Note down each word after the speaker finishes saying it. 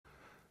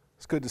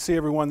It's good to see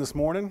everyone this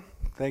morning.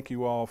 Thank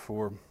you all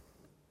for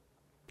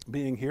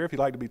being here. If you'd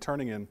like to be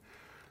turning in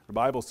the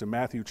Bibles to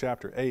Matthew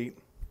chapter 8,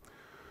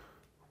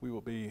 we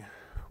will be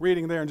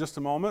reading there in just a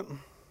moment.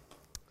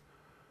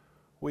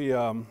 We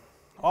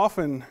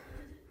often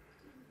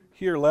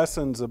hear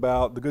lessons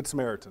about the Good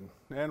Samaritan,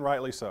 and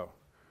rightly so.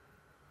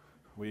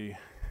 We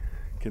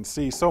can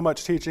see so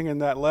much teaching in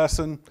that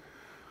lesson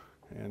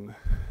and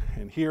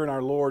hear in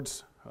our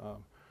Lord's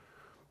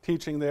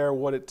teaching there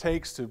what it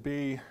takes to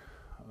be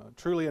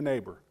truly a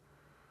neighbor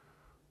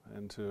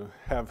and to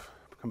have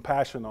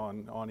compassion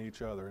on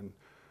each other, and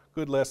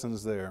good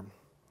lessons there.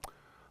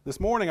 This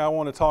morning I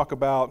want to talk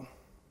about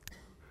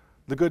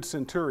the good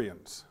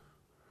centurions.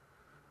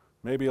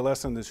 Maybe a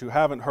lesson that you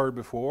haven't heard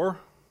before,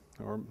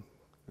 or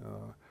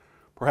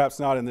perhaps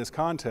not in this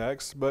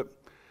context, but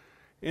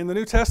in the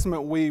New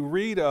Testament we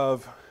read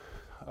of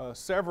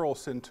several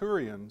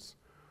centurions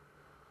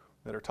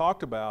that are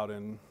talked about,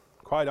 and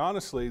quite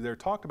honestly they're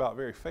talked about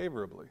very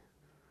favorably.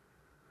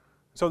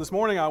 So this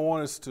morning I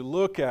want us to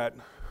look at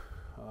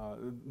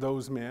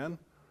those men.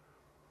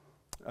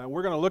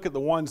 We're going to look at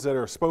the ones that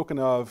are spoken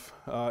of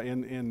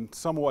in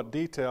somewhat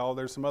detail.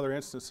 There's some other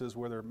instances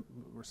where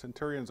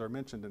centurions are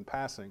mentioned in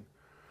passing.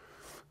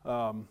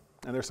 And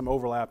there's some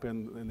overlap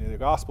in the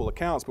gospel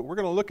accounts. But we're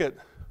going to look at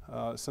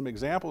some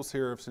examples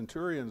here of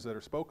centurions that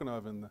are spoken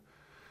of in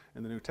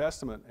the New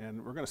Testament.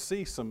 And we're going to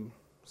see some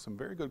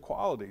very good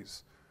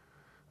qualities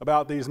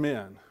about these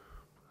men.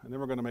 And then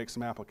we're going to make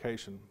some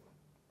application,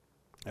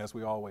 as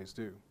we always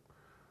do.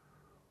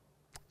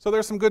 So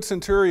there's some good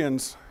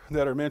centurions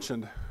that are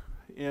mentioned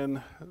in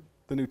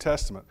the New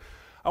Testament.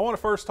 I want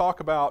to first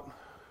talk about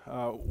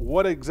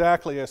what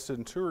exactly a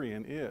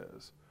centurion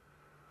is.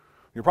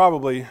 You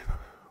probably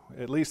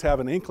at least have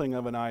an inkling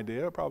of an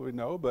idea, probably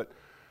no, but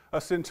a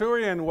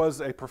centurion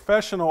was a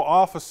professional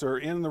officer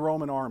in the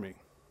Roman army.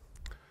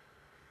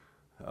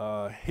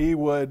 He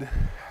would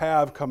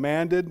have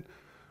commanded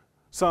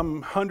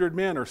some 100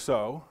 men or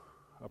so,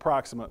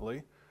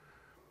 approximately.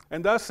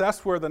 And thus,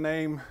 that's where the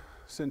name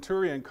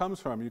centurion comes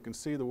from. You can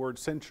see the word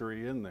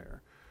century in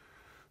there.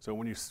 So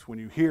when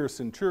you hear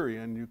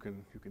centurion, you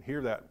can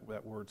hear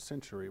that word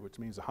century, which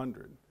means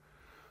 100.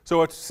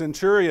 So a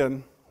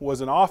centurion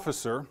was an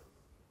officer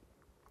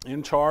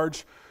in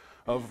charge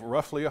of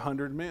roughly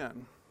 100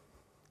 men.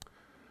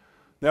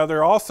 Now, there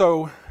are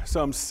also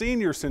some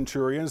senior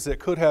centurions that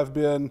could have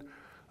been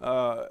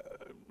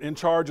in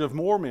charge of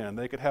more men.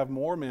 They could have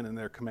more men in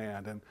their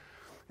command,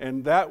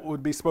 and that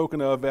would be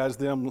spoken of as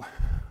them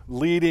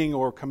leading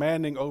or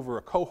commanding over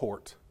a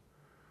cohort.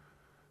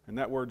 And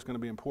that word's going to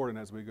be important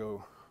as we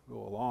go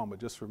along, but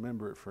just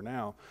remember it for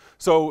now.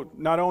 So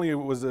not only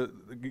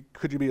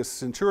could you be a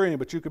centurion,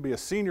 but you could be a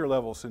senior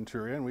level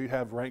centurion. We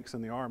have ranks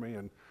in the Army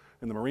and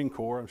in the Marine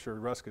Corps. I'm sure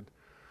Russ could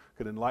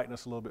enlighten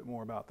us a little bit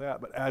more about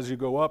that. But as you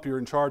go up, you're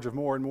in charge of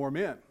more and more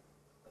men.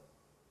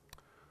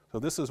 So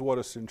this is what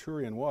a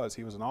centurion was.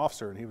 He was an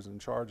officer and he was in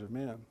charge of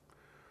men.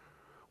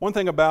 One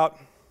thing about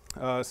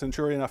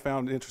centurion I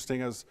found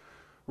interesting as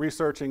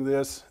researching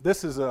this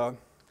is an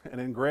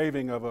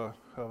engraving of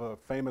a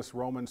famous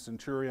Roman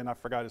centurion. I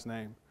forgot his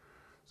name.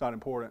 It's not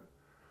important.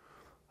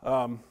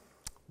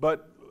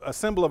 But a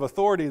symbol of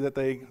authority that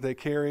they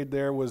carried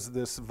there was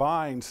this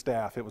vine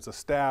staff. It was a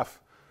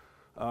staff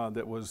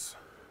that was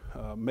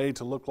made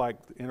to look like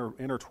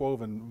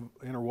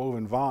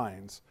interwoven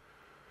vines.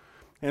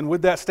 And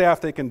with that staff,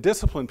 they can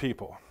discipline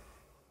people.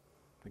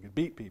 They can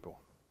beat people.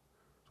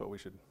 That's what we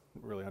should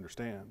really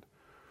understand.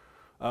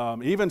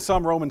 Even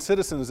some Roman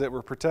citizens that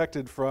were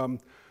protected from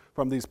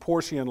these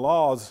Porcian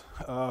laws,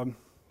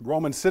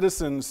 Roman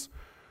citizens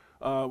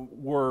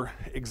were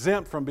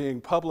exempt from being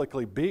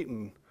publicly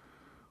beaten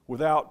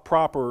without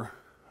proper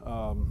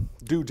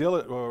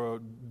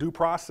due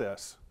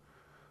process,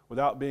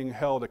 without being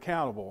held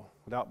accountable,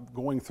 without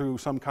going through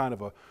some kind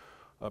of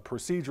a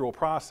procedural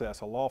process,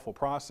 a lawful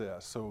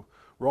process. So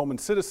Roman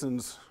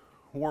citizens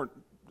weren't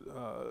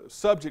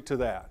subject to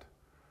that.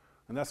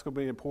 And that's going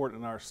to be important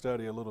in our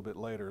study a little bit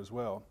later as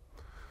well.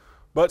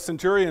 But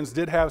centurions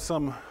did have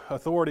some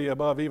authority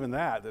above even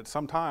that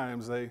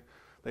sometimes they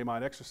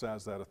might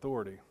exercise that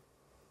authority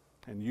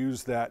and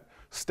use that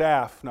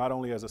staff not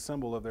only as a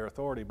symbol of their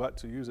authority, but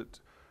to use it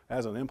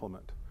as an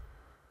implement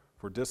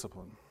for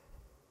discipline.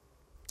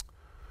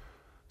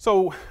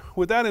 So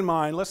with that in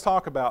mind, let's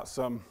talk about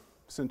some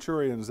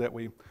centurions that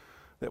we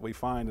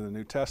find in the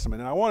New Testament.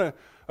 And I want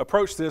to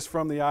approach this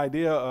from the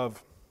idea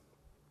of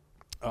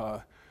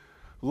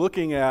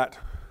looking at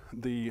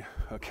the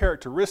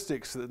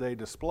characteristics that they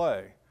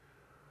display.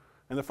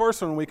 And the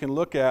first one we can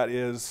look at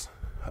is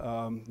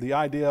the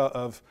idea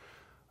of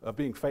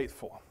being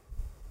faithful.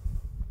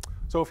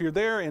 So if you're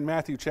there in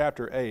Matthew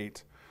chapter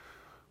 8,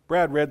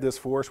 Brad read this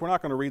for us. We're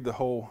not going to read the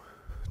whole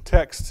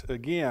text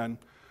again,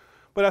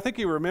 but I think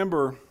you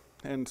remember,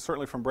 and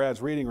certainly from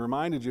Brad's reading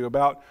reminded you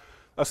about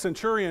a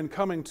centurion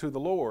coming to the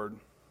Lord,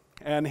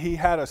 and he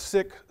had a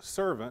sick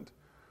servant,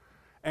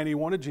 and he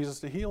wanted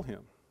Jesus to heal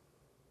him.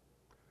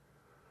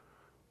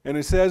 And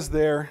it says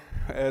there,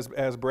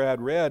 as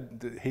Brad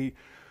read,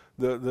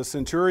 the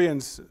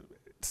centurion's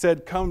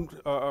said, come,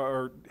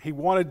 or he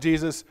wanted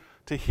Jesus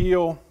to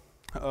heal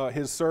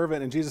his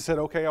servant, and Jesus said,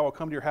 okay, I will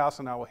come to your house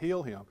and I will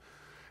heal him.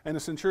 And the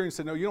centurion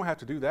said, no, you don't have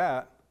to do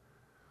that.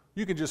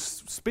 You can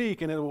just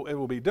speak and it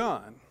will be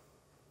done.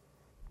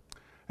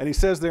 And he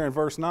says there in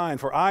verse 9,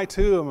 for I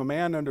too am a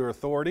man under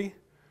authority,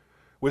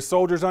 with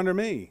soldiers under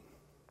me.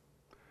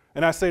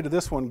 And I say to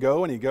this one,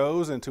 go, and he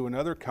goes, and to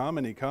another, come,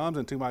 and he comes,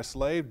 and to my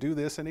slave, do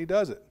this, and he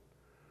does it.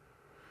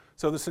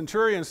 So the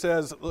centurion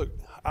says, look,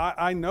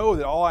 I know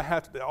that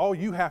all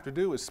you have to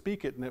do is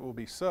speak it, and it will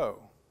be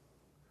so.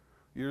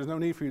 There's no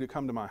need for you to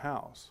come to my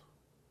house.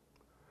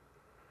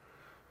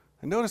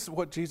 And notice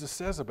what Jesus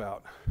says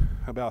about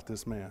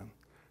this man.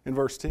 In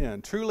verse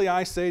 10, truly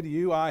I say to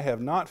you, I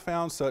have not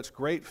found such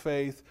great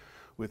faith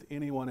with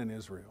anyone in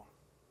Israel.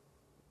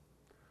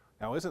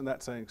 Now, isn't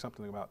that saying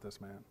something about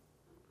this man?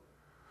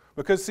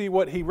 Because, see,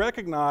 what he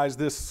recognized,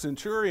 this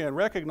centurion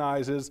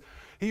recognizes,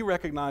 he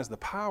recognized the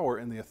power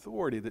and the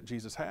authority that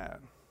Jesus had.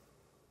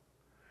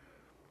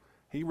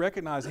 He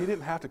recognized he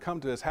didn't have to come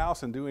to his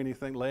house and do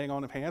anything laying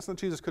on of hands, and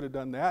Jesus could have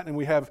done that. And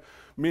we have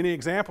many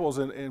examples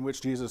in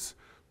which Jesus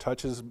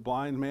touches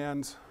blind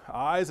man's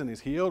eyes and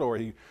he's healed, or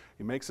he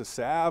makes a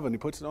salve and he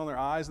puts it on their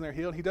eyes and they're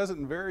healed. He does it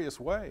in various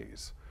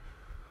ways.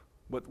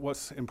 But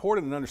what's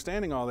important in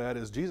understanding all that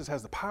is Jesus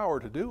has the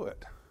power to do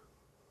it.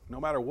 No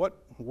matter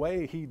what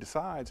way he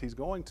decides he's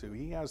going to,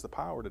 he has the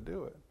power to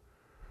do it.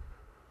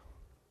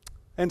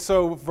 And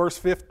so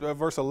verse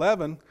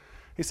 11,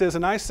 he says,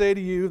 and I say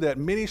to you that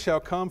many shall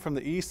come from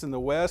the east and the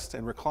west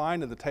and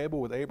recline at the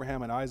table with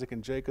Abraham and Isaac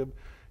and Jacob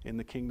in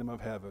the kingdom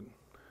of heaven.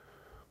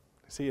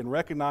 See, in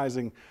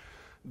recognizing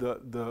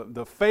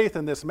the faith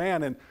in this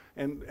man,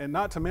 and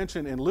not to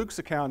mention in Luke's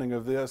accounting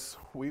of this,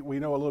 we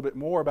know a little bit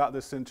more about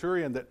this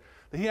centurion, that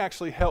he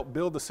actually helped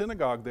build the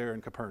synagogue there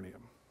in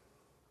Capernaum.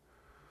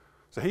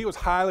 So he was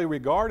highly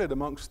regarded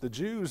amongst the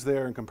Jews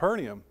there in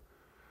Capernaum.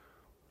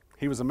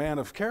 He was a man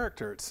of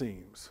character, it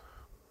seems.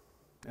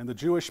 And the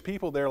Jewish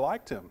people there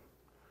liked him,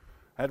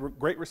 had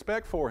great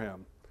respect for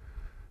him,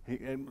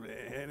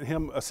 and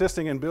him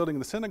assisting in building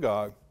the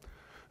synagogue.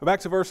 But back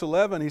to verse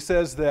 11, he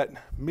says that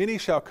many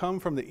shall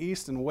come from the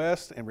east and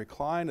west and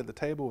recline at the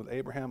table with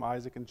Abraham,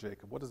 Isaac, and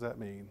Jacob. What does that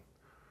mean?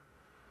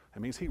 It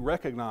means he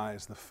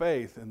recognized the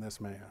faith in this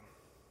man.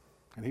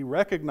 And he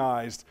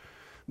recognized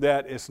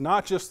that it's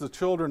not just the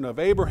children of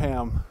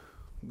Abraham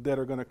that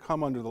are going to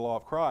come under the law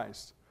of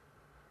Christ,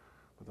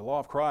 but the law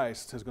of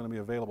Christ is going to be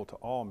available to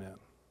all men.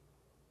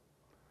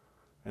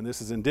 And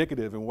this is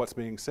indicative in what's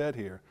being said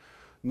here.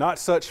 Not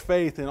such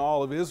faith in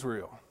all of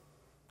Israel.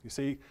 You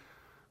see,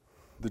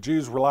 the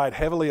Jews relied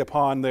heavily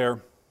upon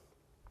their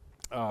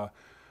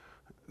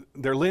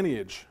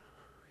lineage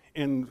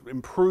in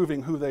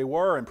improving who they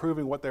were,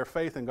 improving what their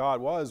faith in God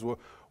was.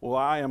 Well,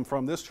 I am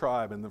from this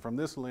tribe and from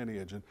this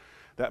lineage, and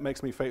that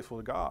makes me faithful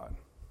to God.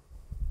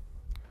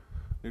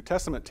 New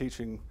Testament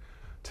teaching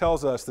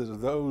tells us that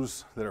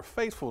those that are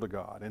faithful to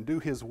God and do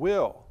His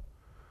will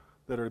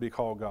that are to be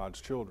called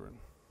God's children.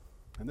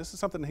 And this is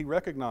something he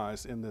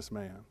recognized in this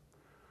man.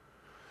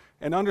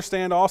 And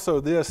understand also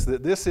this,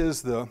 that this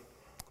is the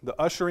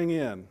ushering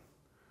in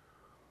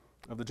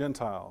of the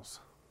Gentiles.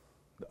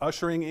 The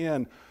ushering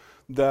in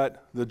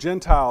that the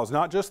Gentiles,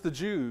 not just the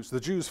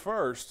Jews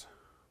first,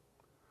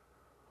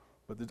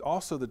 but that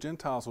also the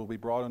Gentiles will be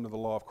brought under the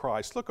law of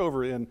Christ. Look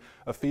over in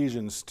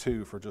Ephesians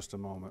 2 for just a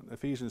moment.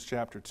 Ephesians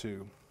chapter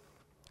 2.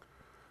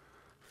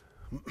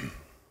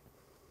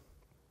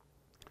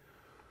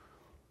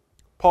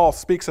 Paul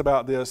speaks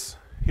about this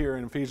here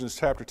in Ephesians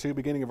chapter 2,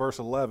 beginning of verse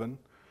 11.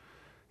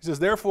 He says,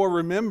 therefore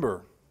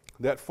remember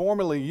that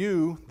formerly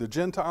you, the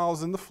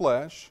Gentiles in the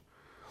flesh,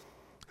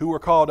 who were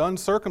called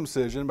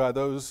uncircumcision by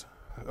those,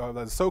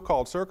 the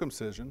so-called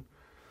circumcision,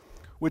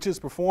 which is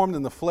performed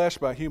in the flesh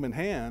by human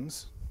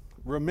hands,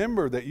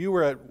 remember that you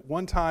were at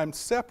one time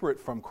separate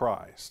from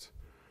Christ,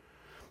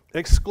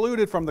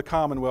 excluded from the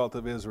commonwealth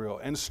of Israel,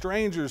 and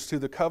strangers to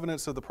the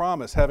covenants of the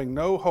promise, having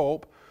no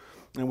hope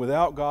and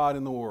without God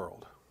in the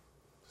world.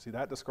 See,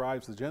 that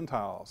describes the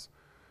Gentiles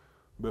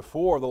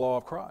before the law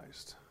of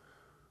Christ,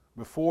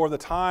 before the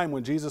time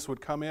when Jesus would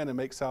come in and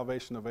make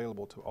salvation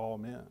available to all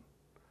men.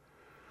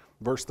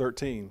 Verse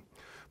 13,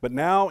 but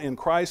now in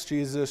Christ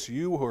Jesus,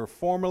 you who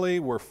formerly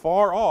were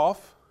far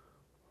off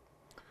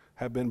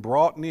have been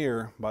brought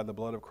near by the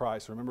blood of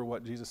Christ. Remember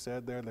what Jesus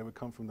said there? They would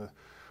come from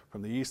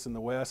the east and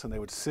the west, and they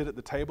would sit at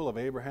the table of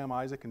Abraham,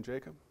 Isaac, and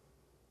Jacob.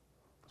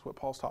 That's what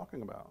Paul's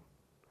talking about.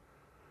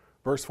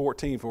 Verse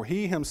 14, for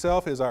he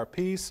himself is our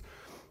peace,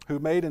 who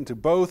made into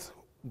both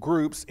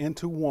groups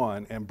into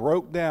one, and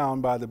broke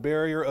down by the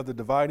barrier of the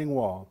dividing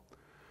wall,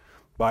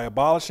 by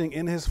abolishing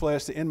in his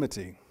flesh the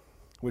enmity,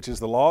 which is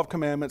the law of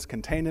commandments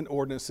contained in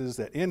ordinances,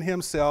 that in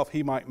himself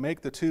he might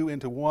make the two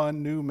into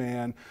one new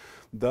man,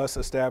 thus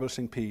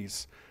establishing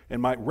peace,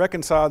 and might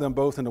reconcile them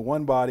both into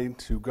one body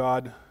to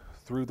God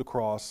through the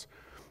cross,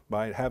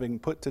 by having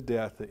put to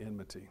death the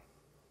enmity.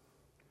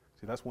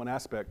 See, that's one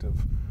aspect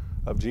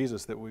of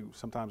Jesus that we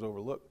sometimes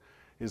overlook,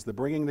 is the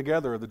bringing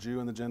together of the Jew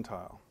and the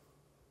Gentile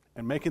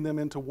and making them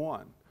into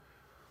one.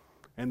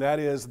 And that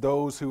is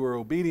those who are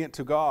obedient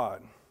to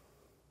God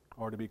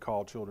are to be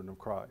called children of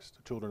Christ,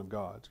 children of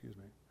God, excuse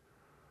me.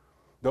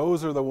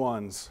 Those are the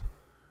ones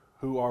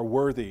who are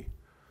worthy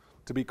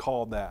to be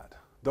called that.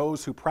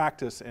 Those who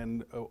practice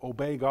and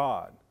obey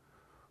God,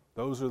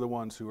 those are the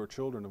ones who are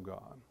children of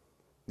God,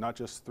 not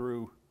just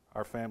through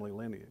our family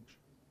lineage.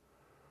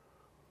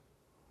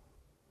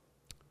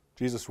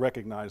 Jesus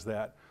recognized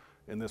that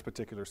in this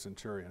particular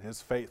centurion,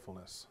 his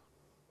faithfulness.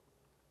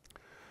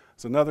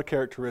 It's another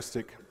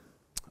characteristic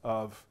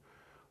of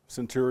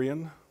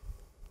centurion,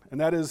 and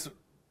that is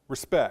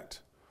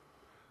respect.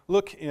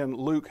 Look in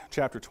Luke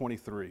chapter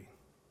 23.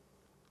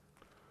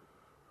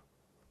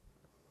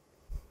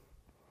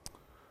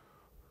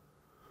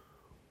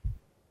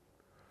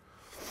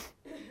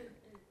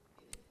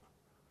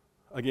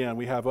 Again,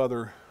 we have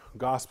other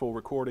gospel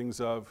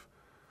recordings of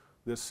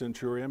this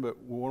centurion, but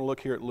we want to look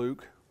here at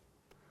Luke.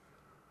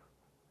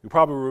 You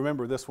probably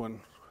remember this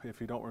one if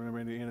you don't remember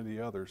any of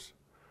the others.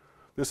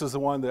 This is the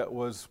one that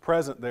was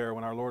present there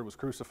when our Lord was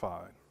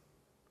crucified.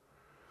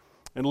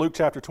 In Luke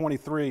chapter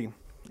 23,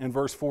 in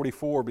verse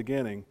 44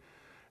 beginning,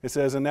 it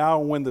says, "And now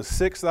when the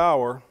 6th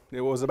hour,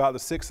 it was about the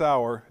 6th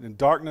hour, and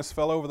darkness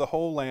fell over the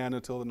whole land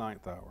until the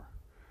 9th hour.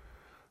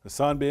 The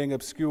sun being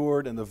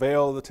obscured, and the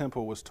veil of the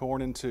temple was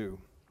torn in two.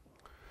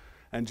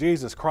 And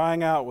Jesus,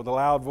 crying out with a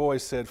loud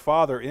voice, said,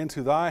 Father,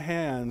 into thy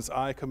hands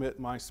I commit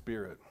my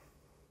spirit.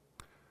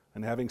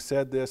 And having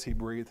said this, he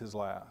breathed his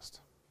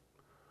last."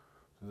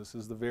 So this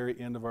is the very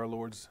end of our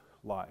Lord's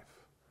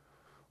life,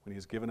 when he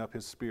has given up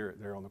his spirit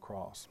there on the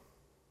cross.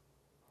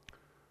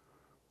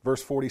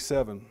 Verse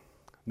 47,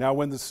 "Now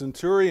when the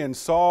centurion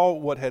saw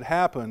what had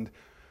happened,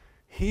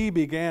 he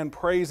began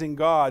praising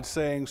God,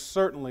 saying,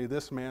 Certainly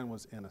this man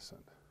was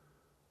innocent."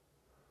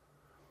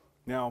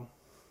 Now,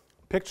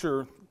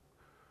 picture,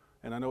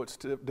 and I know it's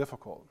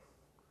difficult,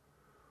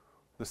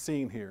 the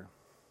scene here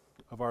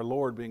of our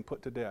Lord being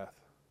put to death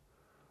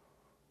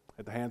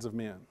at the hands of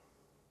men.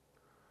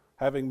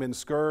 Having been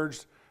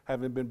scourged,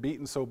 having been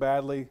beaten so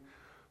badly,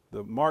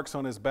 the marks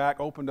on his back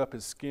opened up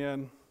his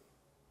skin,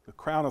 the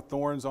crown of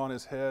thorns on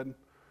his head,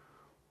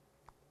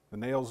 the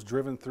nails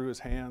driven through his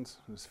hands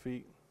and his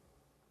feet,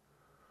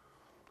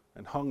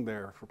 and hung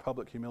there for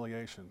public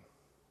humiliation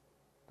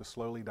to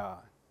slowly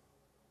die.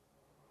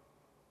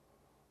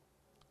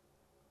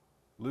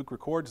 Luke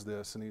records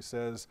this, and he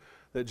says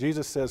that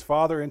Jesus says,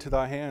 Father, into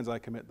thy hands I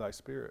commit thy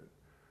spirit.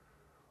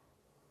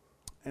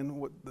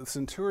 And what the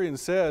centurion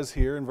says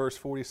here in verse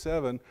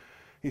 47,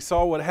 he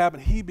saw what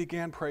happened. He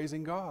began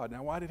praising God.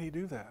 Now, why did he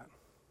do that?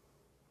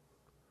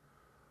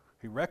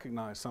 He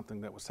recognized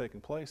something that was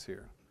taking place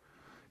here.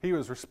 He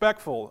was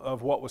respectful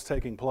of what was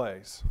taking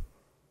place.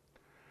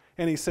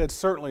 And he said,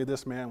 certainly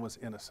this man was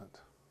innocent.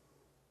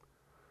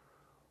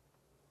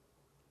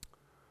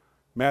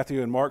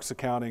 Matthew and Mark's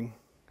accounting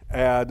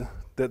add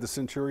that the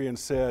centurion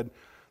said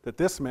that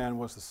this man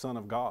was the Son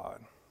of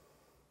God.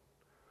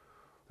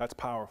 That's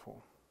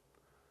powerful.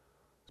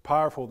 It's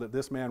powerful that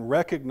this man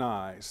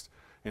recognized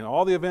in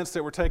all the events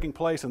that were taking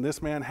place and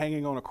this man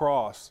hanging on a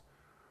cross,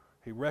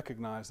 he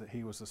recognized that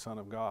he was the Son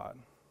of God.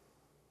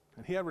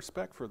 And he had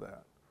respect for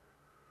that.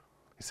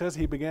 He says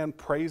he began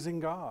praising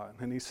God,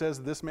 and he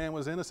says this man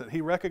was innocent.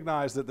 He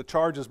recognized that the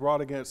charges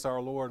brought against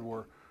our Lord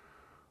were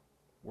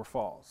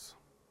false,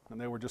 and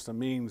they were just a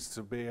means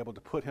to be able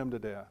to put him to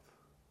death.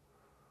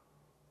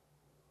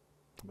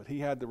 But he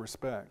had the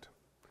respect.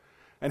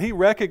 And he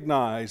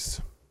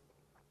recognized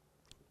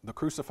the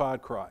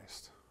crucified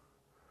Christ.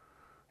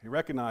 He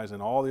recognized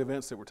in all the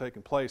events that were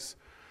taking place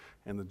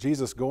and the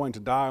Jesus going to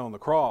die on the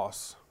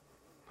cross,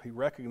 he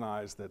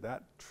recognized that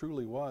that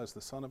truly was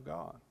the Son of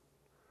God.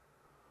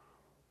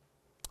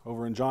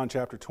 Over in John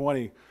chapter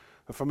 20,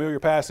 a familiar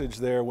passage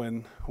there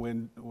when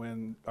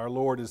our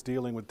Lord is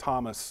dealing with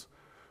Thomas,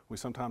 we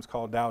sometimes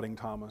call doubting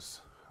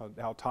Thomas,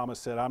 how Thomas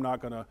said, I'm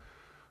not going to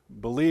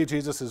believe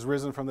Jesus is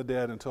risen from the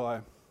dead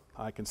until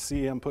I can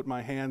see him, put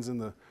my hands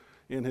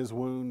in his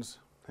wounds.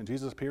 And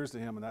Jesus appears to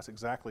him, and that's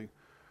exactly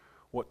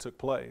what took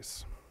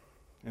place.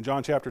 In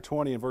John chapter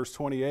 20 and verse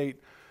 28,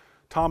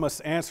 Thomas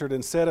answered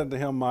and said unto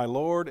him, My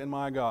Lord and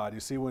my God. You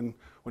see, when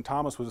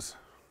Thomas was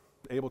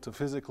able to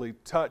physically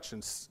touch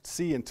and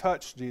see and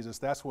touch Jesus,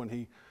 that's when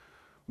he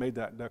made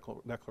that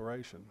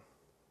declaration.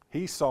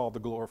 He saw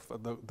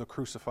the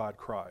crucified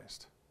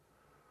Christ.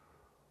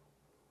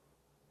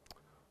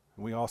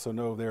 And we also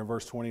know there in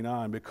verse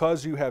 29,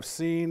 because you have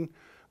seen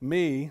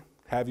me,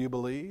 have you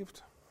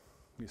believed?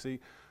 You see,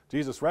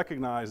 Jesus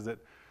recognized that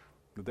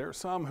there are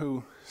some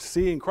who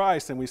see in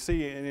Christ, and we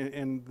see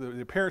in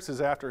the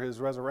appearances after his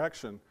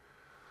resurrection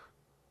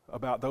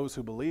about those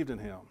who believed in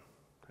him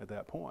at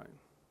that point.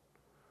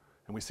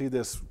 And we see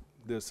this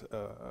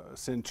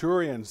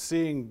centurion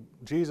seeing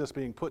Jesus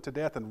being put to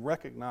death and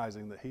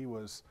recognizing that he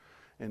was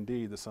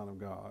indeed the Son of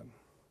God.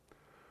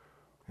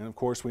 And of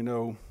course we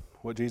know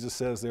what Jesus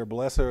says there,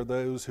 blessed are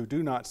those who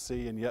do not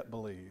see and yet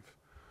believe.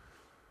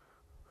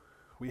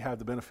 We have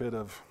the benefit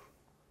of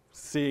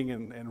seeing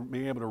and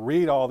being able to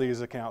read all these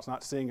accounts,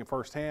 not seeing it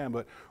firsthand,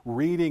 but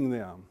reading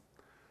them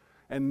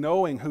and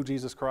knowing who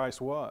Jesus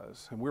Christ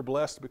was. And we're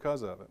blessed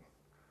because of it.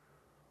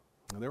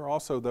 And there were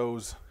also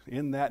those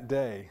in that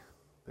day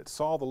that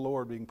saw the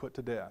Lord being put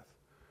to death,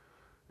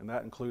 and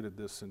that included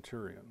this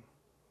centurion.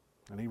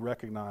 And he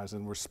recognized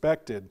and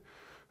respected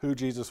who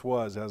Jesus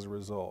was as a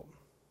result.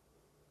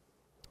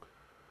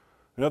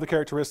 Another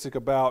characteristic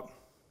about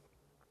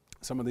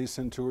some of these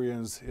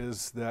centurions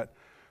is that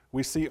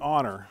we see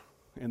honor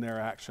in their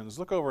actions.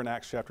 Look over in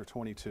Acts chapter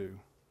 22.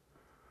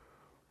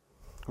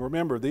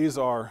 Remember, these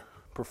are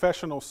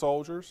professional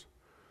soldiers,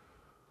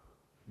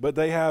 but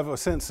they have a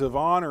sense of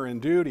honor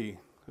and duty,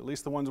 at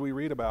least the ones we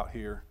read about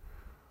here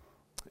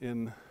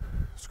in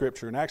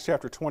Scripture. In Acts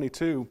chapter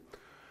 22,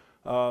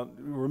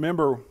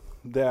 remember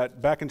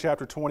that back in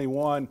chapter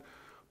 21,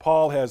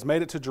 Paul has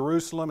made it to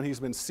Jerusalem and he's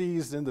been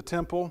seized in the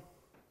temple.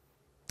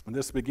 And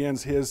this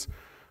begins his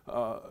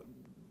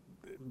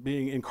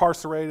being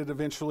incarcerated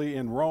eventually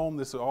in Rome.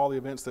 This is all the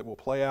events that will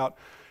play out.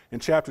 In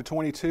chapter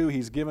 22,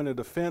 he's given a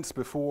defense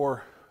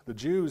before the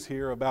Jews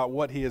here about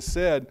what he has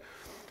said.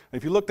 And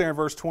if you look there in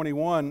verse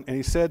 21, and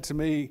he said to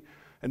me,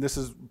 and this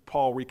is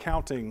Paul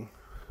recounting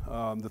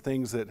the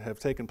things that have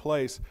taken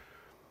place,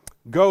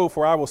 "Go,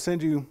 for I will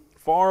send you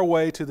far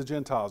away to the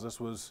Gentiles." This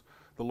was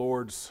the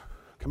Lord's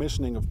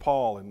commissioning of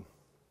Paul and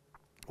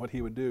what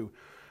he would do.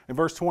 In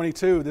verse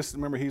 22,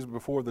 remember he's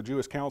before the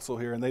Jewish council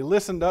here, and they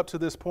listened up to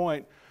this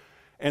point,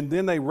 and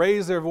then they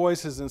raised their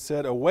voices and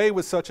said, "Away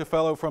with such a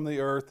fellow from the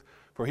earth,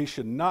 for he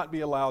should not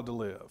be allowed to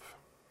live."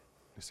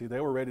 You see,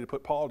 they were ready to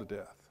put Paul to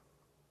death.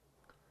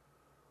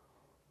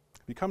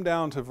 If you come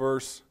down to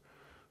verse,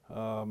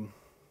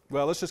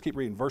 let's just keep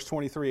reading. Verse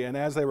 23, "And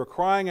as they were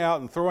crying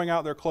out and throwing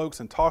out their cloaks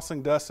and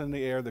tossing dust in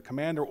the air, the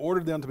commander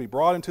ordered them to be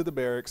brought into the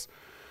barracks,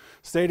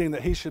 stating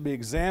that he should be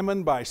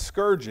examined by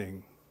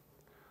scourging,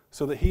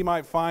 so that he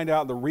might find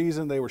out the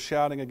reason they were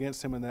shouting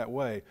against him in that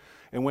way.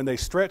 And when they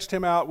stretched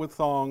him out with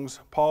thongs,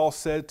 Paul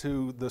said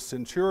to the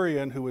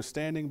centurion who was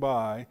standing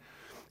by,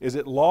 'Is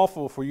it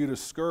lawful for you to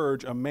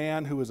scourge a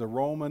man who is a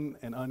Roman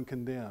and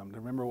uncondemned?'"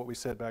 Remember what we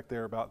said back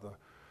there about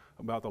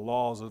the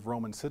laws of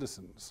Roman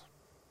citizens.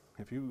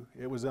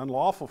 It was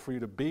unlawful for you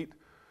to beat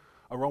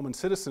a Roman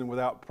citizen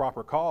without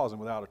proper cause and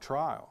without a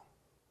trial.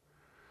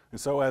 And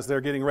so as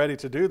they're getting ready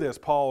to do this,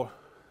 Paul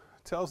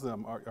tells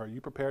them, are you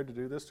prepared to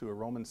do this to a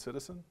Roman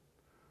citizen?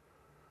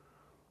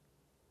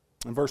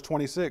 In verse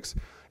 26,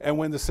 "And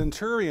when the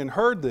centurion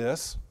heard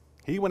this,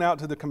 he went out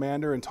to the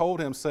commander and told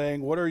him,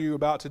 saying, 'What are you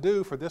about to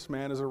do? For this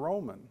man is a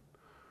Roman.'"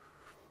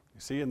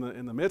 You see, in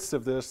the midst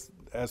of this,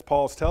 as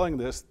Paul's telling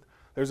this,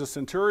 there's a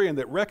centurion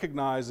that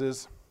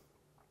recognizes,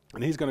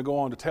 and he's going to go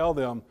on to tell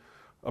them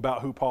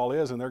about who Paul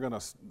is, and they're going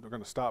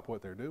to stop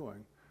what they're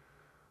doing.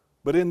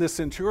 But in this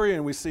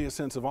centurion, we see a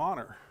sense of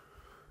honor,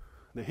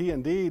 that he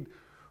indeed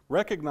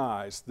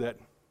recognized that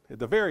at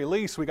the very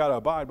least we got to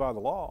abide by the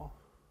law.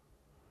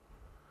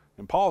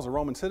 And Paul's a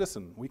Roman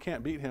citizen. We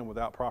can't beat him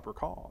without proper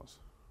cause.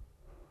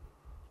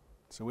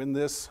 So in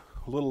this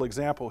little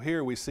example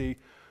here, we see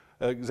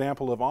an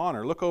example of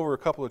honor. Look over a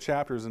couple of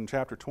chapters in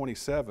chapter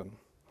 27.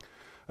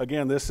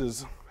 Again, this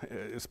is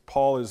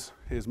Paul is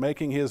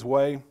making his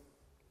way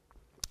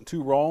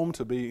to Rome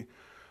to be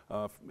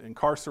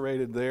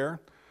incarcerated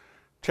there.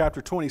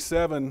 Chapter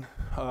 27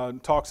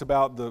 talks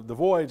about the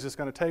voyage that's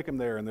going to take him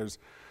there, and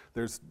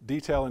there's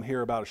detail in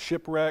here about a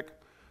shipwreck.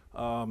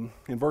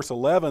 In verse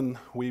 11,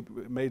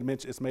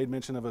 it's made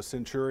mention of a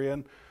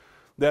centurion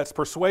that's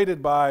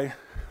persuaded by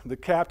the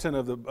captain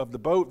of the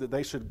boat that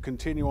they should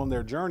continue on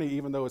their journey,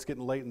 even though it's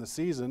getting late in the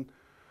season,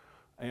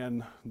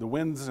 and the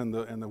winds and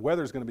the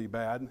weather's going to be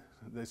bad.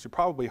 They should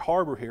probably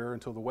harbor here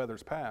until the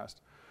weather's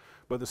passed.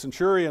 But the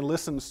centurion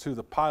listens to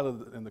the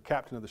pilot and the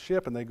captain of the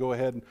ship, and they go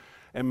ahead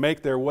and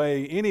make their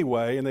way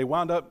anyway, and they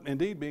wound up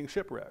indeed being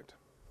shipwrecked.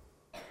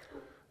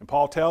 And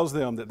Paul tells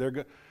them that they're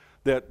going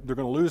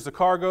to lose the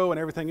cargo and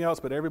everything else,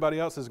 but everybody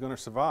else is going to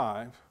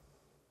survive.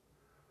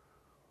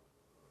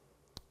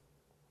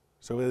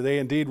 So they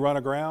indeed run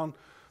aground.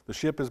 The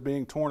ship is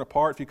being torn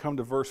apart. If you come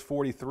to verse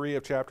 43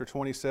 of chapter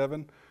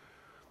 27,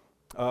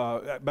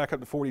 back up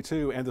to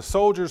 42, "And the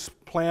soldiers'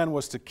 plan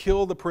was to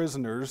kill the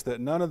prisoners,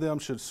 that none of them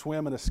should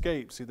swim and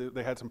escape." See,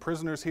 they had some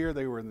prisoners here.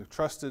 They were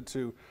entrusted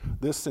to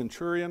this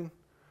centurion.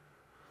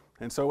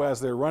 And so as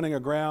they're running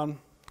aground,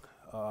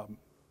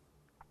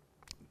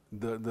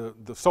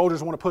 the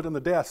soldiers want to put them to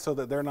death so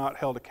that they're not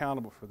held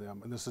accountable for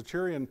them. And the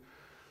centurion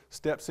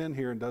steps in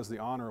here and does the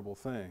honorable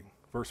thing.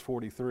 Verse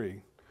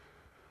 43.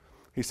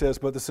 He says,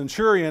 "But the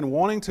centurion,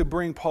 wanting to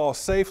bring Paul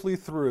safely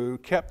through,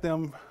 kept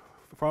them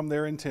from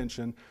their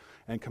intention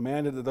and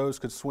commanded that those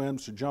who could swim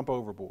should jump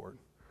overboard."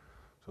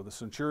 So the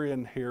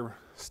centurion here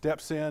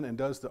steps in and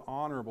does the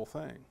honorable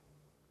thing.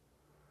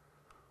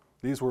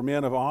 These were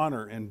men of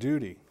honor and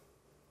duty.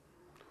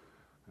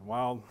 And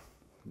while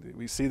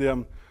we see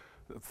them,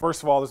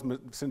 first of all, this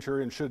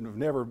centurion should have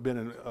never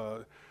been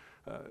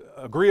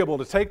agreeable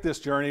to take this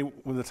journey.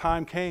 When the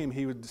time came,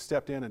 he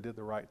stepped in and did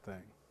the right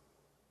thing.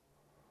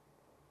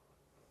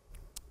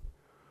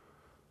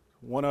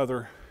 One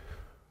other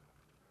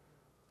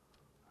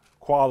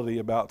quality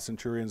about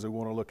centurions that we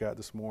want to look at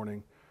this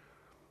morning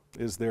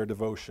is their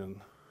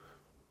devotion,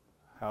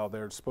 how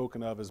they're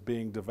spoken of as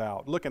being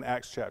devout. Look in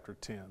Acts chapter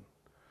 10.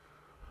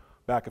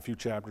 back a few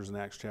chapters in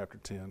Acts chapter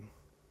 10.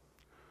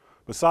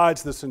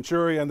 Besides the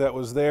centurion that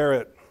was there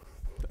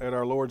at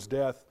our Lord's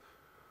death,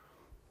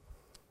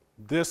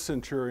 this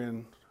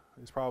centurion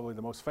is probably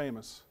the most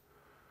famous.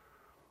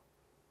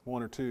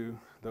 One or two,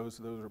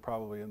 those are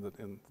probably in the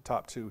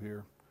top two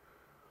here.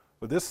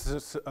 But this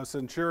is a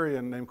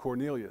centurion named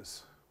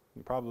Cornelius.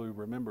 You probably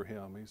remember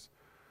him. He's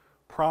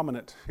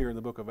prominent here in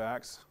the book of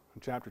Acts,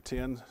 in chapter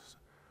 10.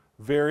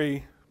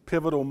 Very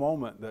pivotal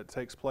moment that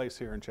takes place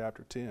here in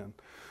chapter 10.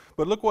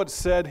 But look what's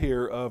said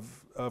here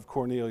of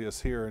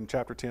Cornelius here in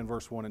chapter 10,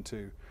 verse 1 and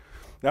 2.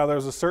 Now there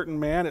was a certain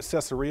man at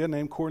Caesarea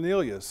named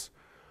Cornelius,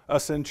 a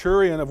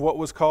centurion of what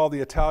was called the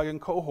Italian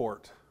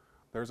cohort.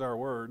 There's our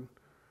word.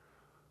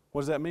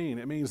 What does that mean?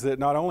 It means that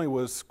not only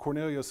was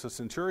Cornelius a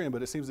centurion,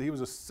 but it seems that he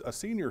was a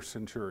senior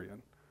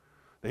centurion.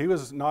 He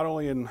was not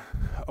only in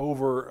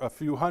over a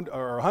few hundred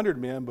or 100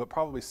 men, but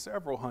probably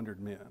several hundred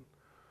men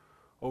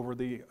over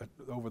the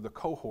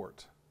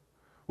cohort,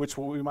 which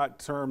we might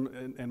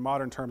term in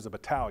modern terms a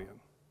battalion.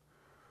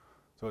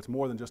 So it's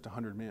more than just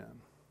 100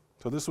 men.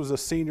 So this was a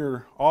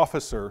senior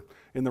officer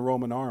in the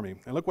Roman army.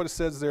 And look what it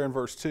says there in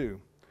verse 2.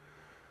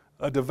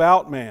 A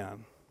devout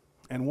man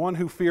and one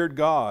who feared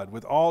God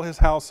with all his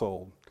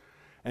household,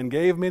 and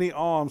gave many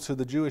alms to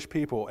the Jewish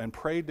people, and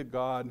prayed to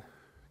God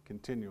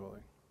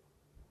continually.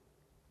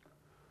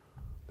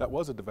 That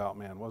was a devout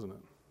man, wasn't it?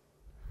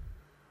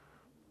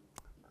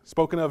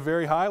 Spoken of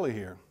very highly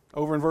here.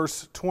 Over in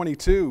verse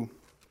 22,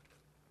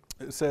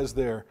 it says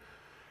there,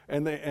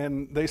 and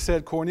they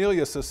said,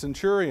 Cornelius, a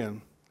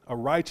centurion, a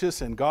righteous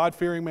and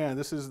God-fearing man.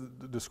 This is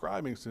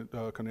describing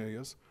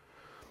Cornelius.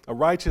 A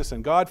righteous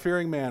and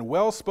God-fearing man,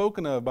 well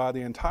spoken of by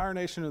the entire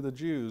nation of the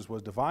Jews,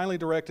 was divinely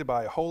directed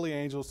by holy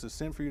angels to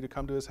send for you to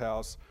come to his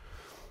house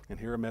and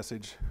hear a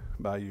message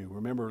by you.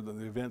 Remember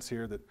the events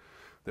here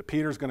that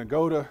Peter's going to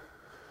go to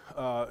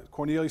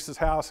Cornelius'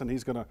 house, and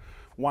he's going to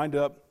wind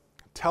up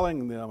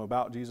telling them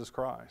about Jesus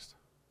Christ.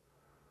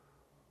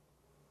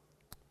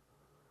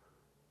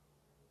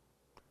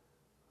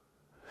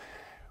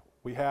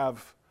 We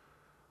have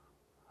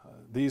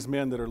these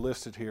men that are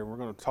listed here. We're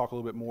going to talk a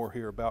little bit more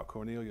here about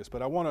Cornelius,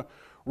 but I want to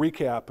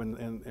recap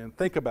and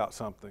think about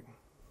something.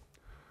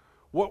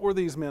 What were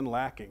these men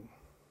lacking?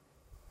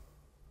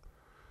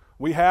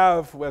 We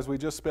have, as we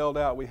just spelled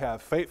out, we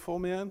have faithful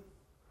men.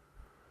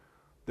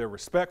 They're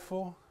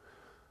respectful,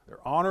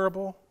 they're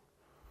honorable,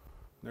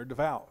 they're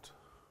devout.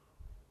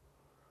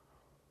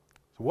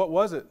 So what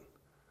was it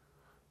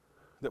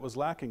that was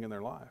lacking in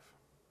their life?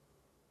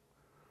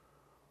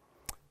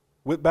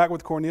 Back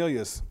with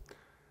Cornelius,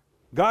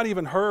 God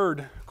even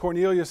heard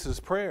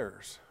Cornelius'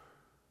 prayers.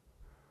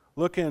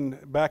 Looking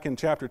back in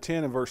chapter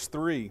 10 and verse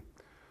 3,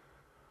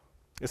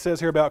 it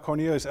says here about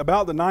Cornelius,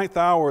 about the 9th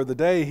hour of the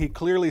day, he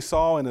clearly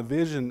saw in a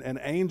vision an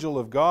angel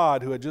of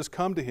God who had just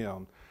come to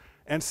him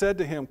and said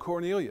to him,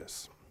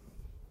 Cornelius.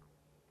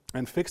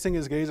 And fixing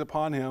his gaze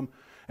upon him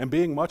and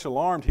being much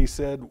alarmed, he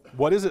said,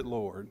 what is it,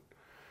 Lord?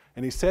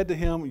 And he said to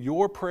him,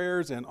 your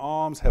prayers and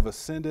alms have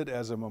ascended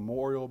as a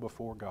memorial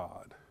before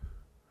God.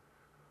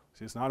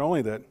 See, it's not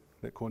only that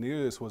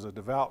Cornelius was a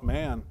devout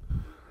man,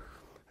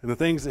 and the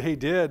things that he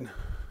did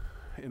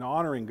in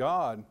honoring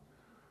God,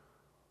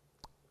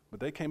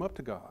 but they came up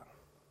to God.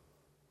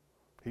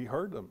 He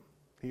heard them.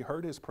 He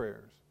heard his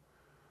prayers.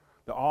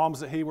 The alms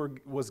that he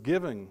was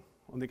giving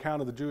on the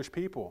account of the Jewish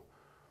people,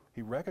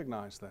 he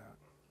recognized that.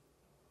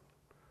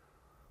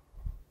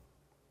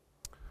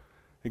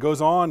 He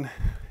goes on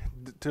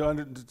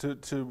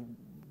to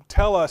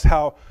tell us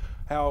how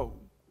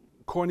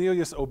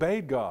Cornelius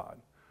obeyed God.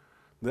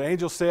 The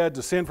angel said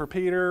to send for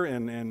Peter,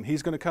 and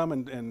he's going to come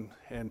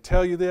and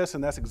tell you this,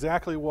 and that's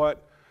exactly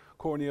what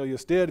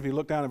Cornelius did. If you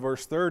look down at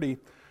verse 30,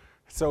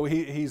 so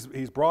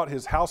he's brought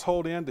his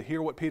household in to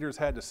hear what Peter's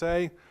had to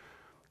say.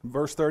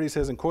 Verse 30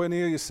 says, and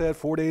Cornelius said,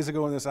 4 days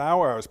ago in this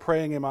hour I was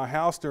praying in my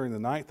house during the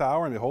 9th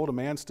hour, and behold, a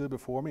man stood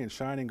before me in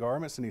shining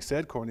garments, and he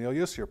said,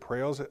 Cornelius, your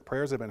prayers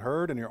have been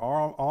heard, and your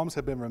alms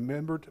have been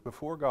remembered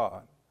before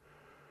God.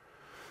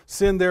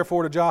 Send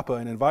therefore to Joppa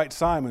and invite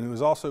Simon, who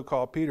is also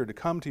called Peter, to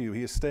come to you.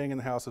 He is staying in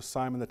the house of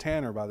Simon the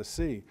tanner by the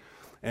sea.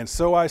 And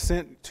so I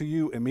sent to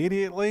you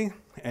immediately,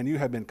 and you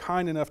have been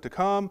kind enough to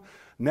come.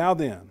 Now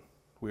then,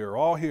 we are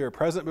all here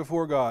present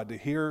before God to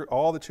hear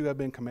all that you have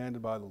been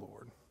commanded by the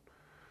Lord.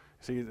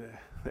 See,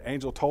 the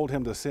angel told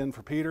him to send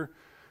for Peter.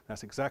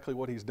 That's exactly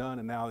what he's done,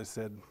 and now he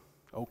said,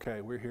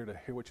 okay, we're here to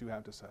hear what you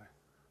have to say.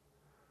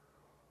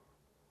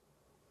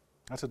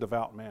 That's a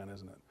devout man,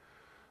 isn't it?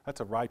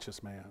 That's a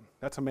righteous man.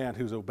 That's a man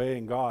who's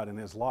obeying God in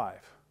his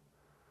life.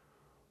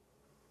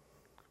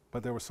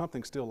 But there was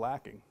something still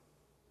lacking.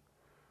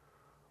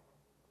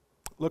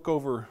 Look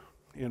over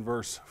in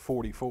verse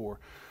 44.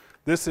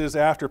 This is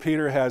after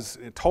Peter has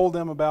told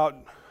them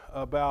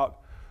about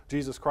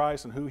Jesus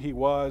Christ and who he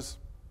was,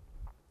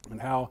 and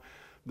how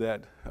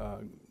that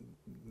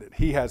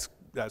he has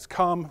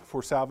come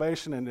for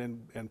salvation,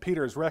 and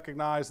Peter has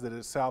recognized that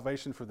it's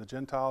salvation for the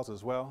Gentiles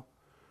as well.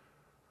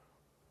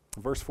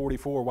 Verse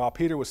 44, while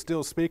Peter was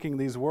still speaking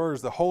these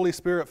words, the Holy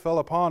Spirit fell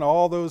upon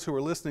all those who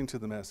were listening to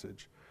the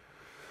message.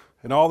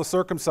 And all the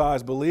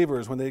circumcised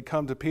believers, when they had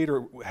come to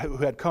Peter, who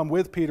had come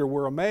with Peter,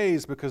 were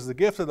amazed because the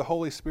gift of the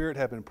Holy Spirit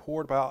had been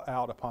poured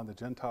out upon the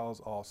Gentiles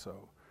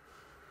also.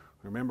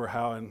 Remember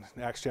how in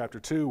Acts chapter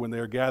 2, when they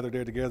were gathered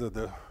there together,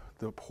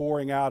 the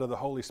pouring out of the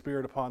Holy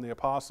Spirit upon the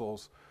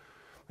apostles,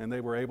 and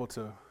they were able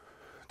to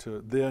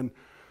then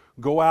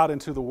go out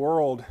into the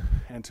world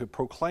and to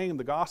proclaim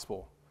the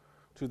gospel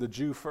to the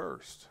Jew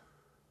first.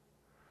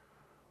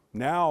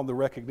 Now the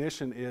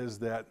recognition is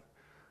that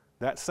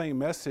that same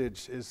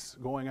message is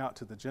going out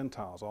to the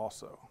Gentiles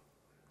also.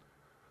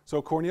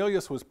 So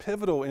Cornelius was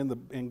pivotal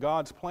in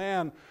God's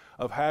plan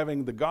of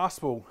having the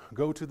gospel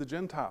go to the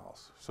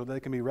Gentiles so they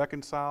can be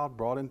reconciled,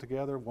 brought in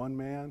together, one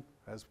man,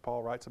 as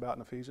Paul writes about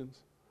in Ephesians.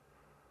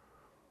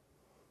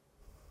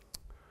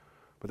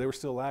 But they were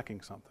still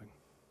lacking something.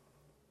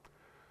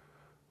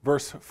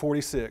 Verse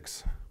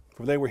 46,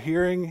 for they were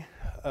hearing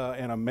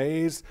and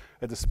amazed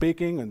at the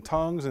speaking in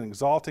tongues and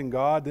exalting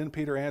God. Then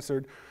Peter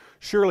answered,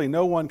 surely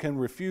no one can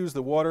refuse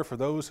the water for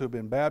those who have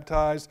been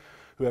baptized,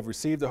 who have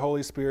received the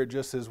Holy Spirit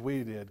just as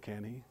we did,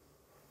 can he?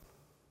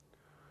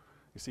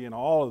 You see, in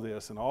all of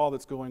this and all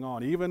that's going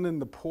on, even in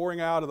the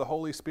pouring out of the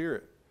Holy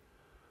Spirit,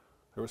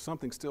 there was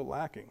something still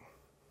lacking.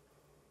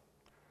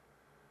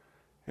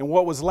 And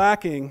what was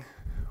lacking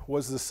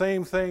was the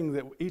same thing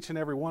that each and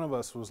every one of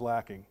us was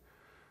lacking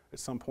at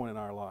some point in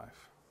our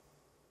life.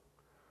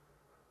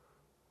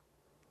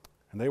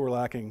 And they were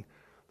lacking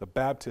the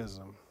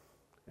baptism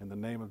in the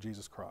name of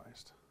Jesus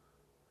Christ.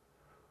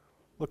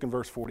 Look in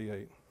verse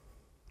 48.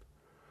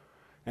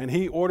 And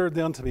he ordered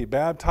them to be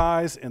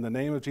baptized in the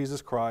name of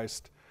Jesus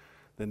Christ.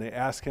 Then they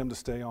asked him to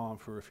stay on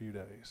for a few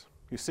days.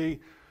 You see,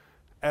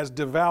 as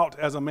devout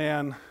a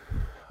man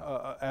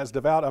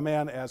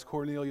as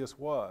Cornelius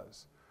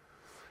was,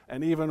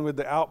 and even with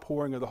the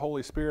outpouring of the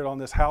Holy Spirit on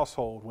this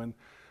household, when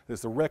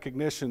there's the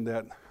recognition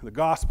that the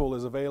gospel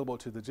is available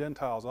to the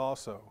Gentiles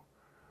also,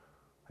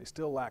 they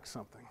still lack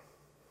something.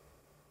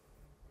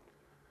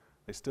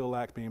 They still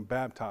lack being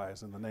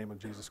baptized in the name of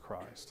Jesus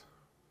Christ.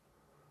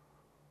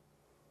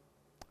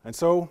 And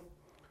so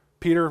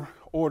Peter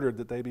ordered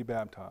that they be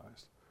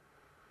baptized.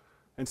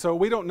 And so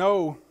we don't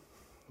know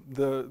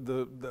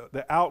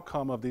the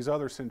outcome of these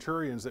other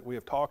centurions that we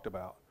have talked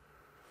about.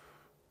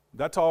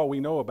 That's all we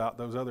know about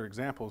those other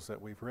examples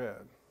that we've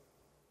read.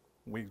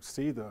 We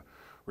see the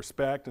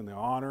respect and the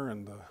honor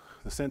and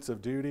the sense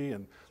of duty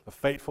and the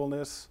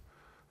faithfulness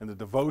and the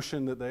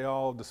devotion that they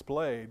all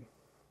displayed.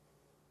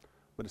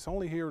 But it's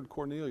only here in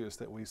Cornelius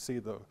that we see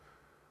the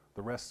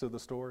rest of the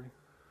story.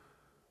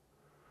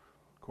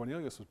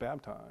 Cornelius was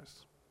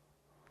baptized.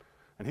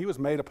 And he was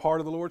made a part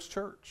of the Lord's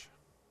church.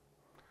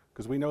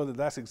 Because we know that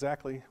that's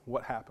exactly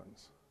what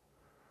happens.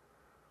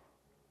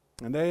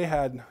 And they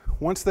had,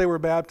 once they were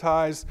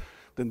baptized,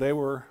 then they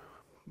were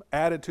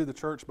added to the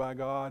church by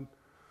God,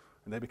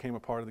 and they became a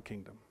part of the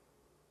kingdom.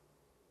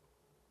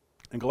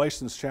 In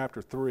Galatians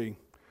chapter 3,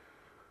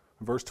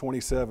 verse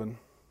 27, it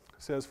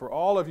says, for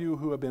all of you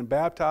who have been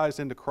baptized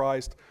into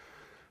Christ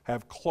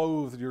have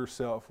clothed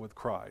yourself with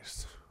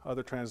Christ.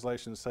 Other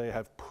translations say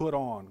have put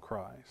on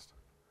Christ.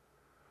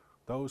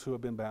 Those who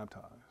have been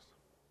baptized.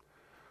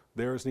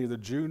 There is neither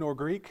Jew nor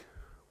Greek.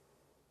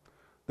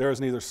 There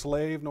is neither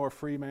slave nor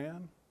free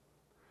man.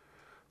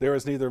 There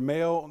is neither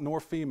male nor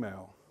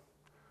female.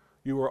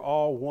 You are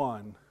all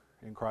one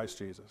in Christ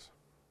Jesus.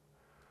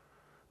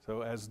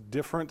 So as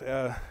different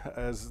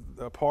as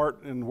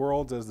apart in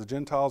worlds as the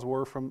Gentiles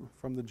were from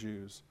the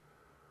Jews,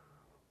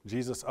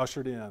 Jesus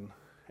ushered in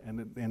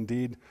and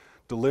indeed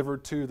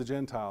delivered to the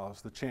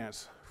Gentiles the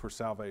chance for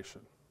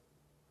salvation.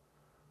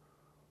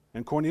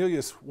 And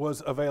Cornelius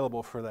was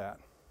available for that.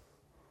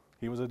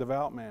 He was a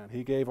devout man.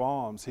 He gave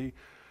alms. He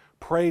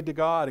prayed to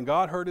God, and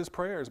God heard his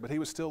prayers, but he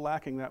was still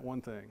lacking that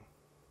one thing,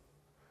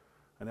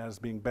 and that is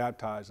being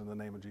baptized in the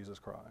name of Jesus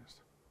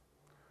Christ.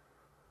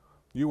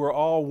 You are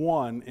all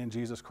one in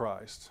Jesus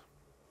Christ.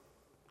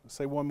 Let's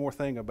say one more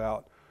thing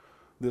about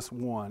this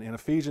one. In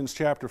Ephesians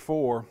chapter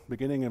 4,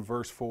 beginning in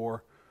verse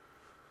 4,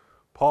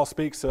 Paul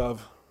speaks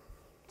of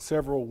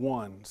several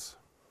ones.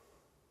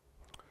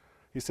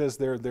 He says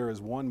there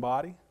is one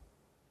body,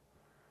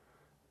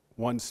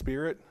 one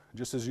Spirit,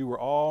 just as you were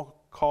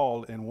all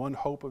called in one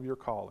hope of your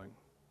calling.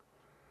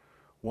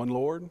 One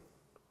Lord,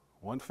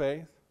 one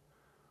faith,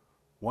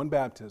 one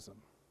baptism,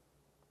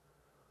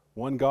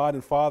 one God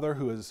and Father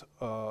who is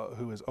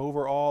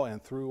over all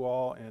and through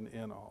all and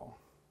in all.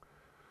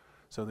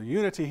 So the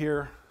unity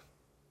here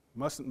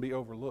mustn't be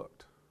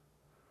overlooked.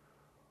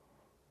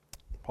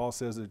 Paul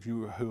says that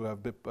you who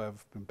have been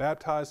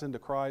baptized into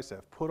Christ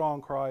have put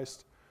on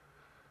Christ,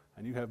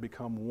 and you have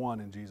become one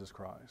in Jesus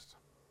Christ.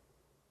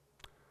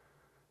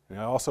 And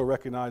it also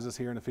recognizes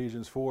here in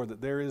Ephesians 4 that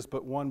there is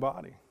but one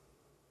body.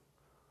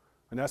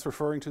 And that's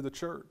referring to the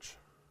church.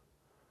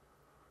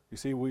 You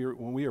see,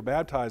 when we are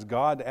baptized,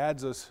 God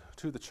adds us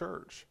to the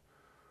church.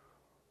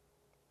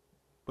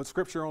 But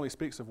Scripture only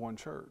speaks of one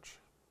church.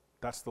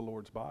 That's the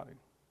Lord's body.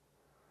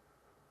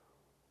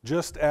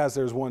 Just as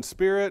there's one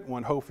Spirit,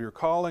 one hope for your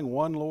calling,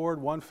 one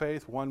Lord, one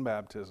faith, one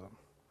baptism.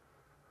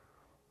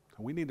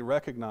 We need to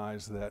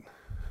recognize that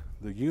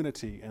the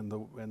unity and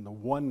the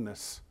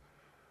oneness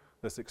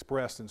that's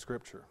expressed in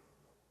Scripture.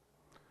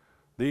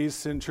 These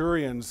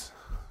centurions,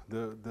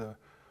 the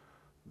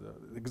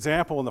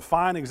example and the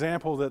fine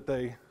example that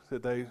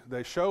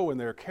they show in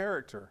their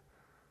character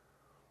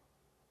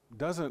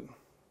doesn't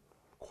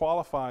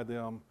qualify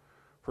them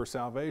for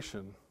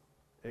salvation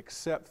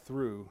except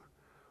through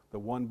the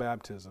one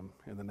baptism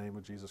in the name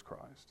of Jesus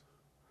Christ.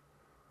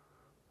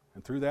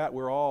 And through that,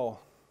 we're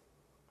all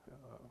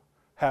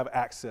have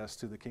access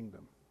to the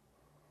kingdom.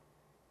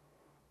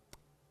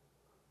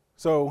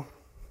 So,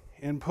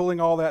 in pulling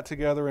all that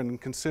together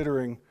and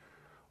considering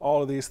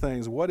all of these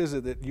things, what is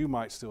it that you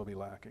might still be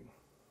lacking?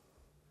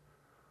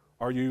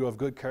 Are you of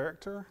good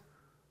character?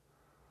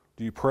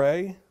 Do you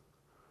pray?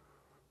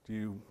 Do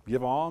you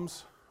give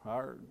alms?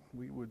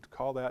 We would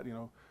call that,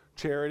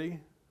 charity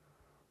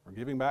or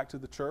giving back to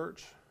the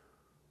church.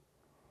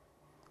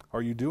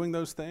 Are you doing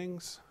those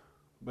things,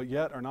 but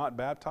yet are not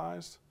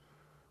baptized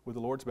with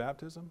the Lord's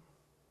baptism?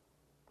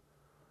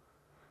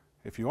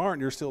 If you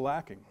aren't, you're still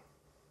lacking.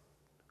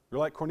 You're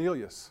like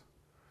Cornelius.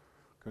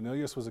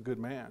 Cornelius was a good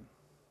man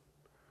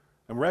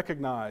and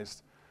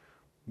recognized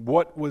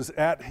what was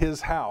at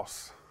his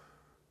house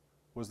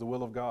was the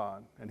will of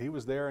God. And he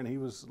was there and he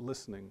was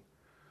listening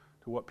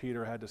to what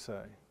Peter had to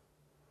say.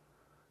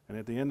 And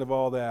at the end of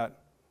all that,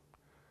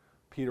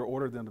 Peter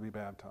ordered them to be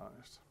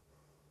baptized.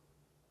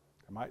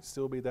 It might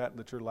still be that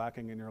you're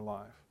lacking in your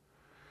life.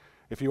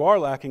 If you are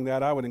lacking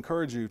that, I would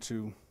encourage you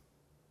to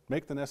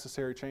make the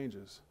necessary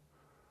changes,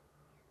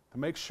 to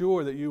make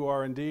sure that you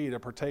are indeed a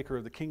partaker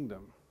of the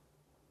kingdom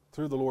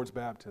through the Lord's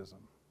baptism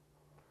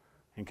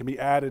and can be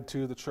added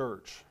to the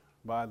church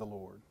by the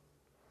Lord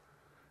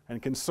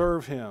and can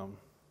serve Him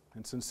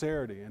in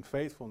sincerity and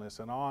faithfulness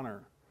and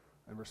honor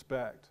and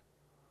respect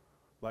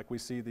like we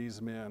see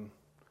these men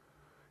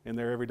in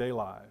their everyday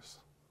lives.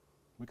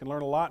 We can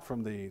learn a lot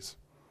from these,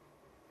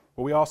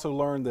 but we also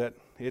learn that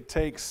it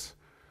takes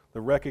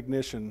the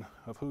recognition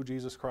of who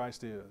Jesus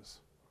Christ is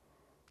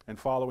and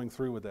following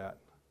through with that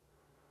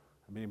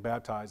and being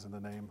baptized in the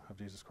name of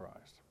Jesus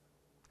Christ.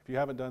 If you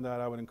haven't done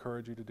that, I would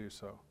encourage you to do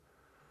so.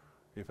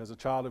 If as a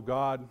child of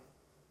God,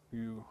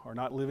 you are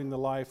not living the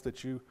life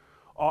that you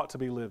ought to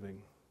be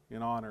living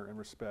in honor and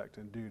respect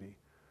and duty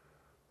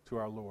to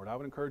our Lord, I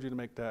would encourage you to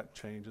make that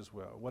change as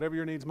well. Whatever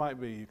your needs might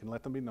be, you can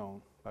let them be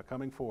known by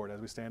coming forward as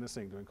we stand and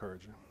sing to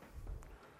encourage you.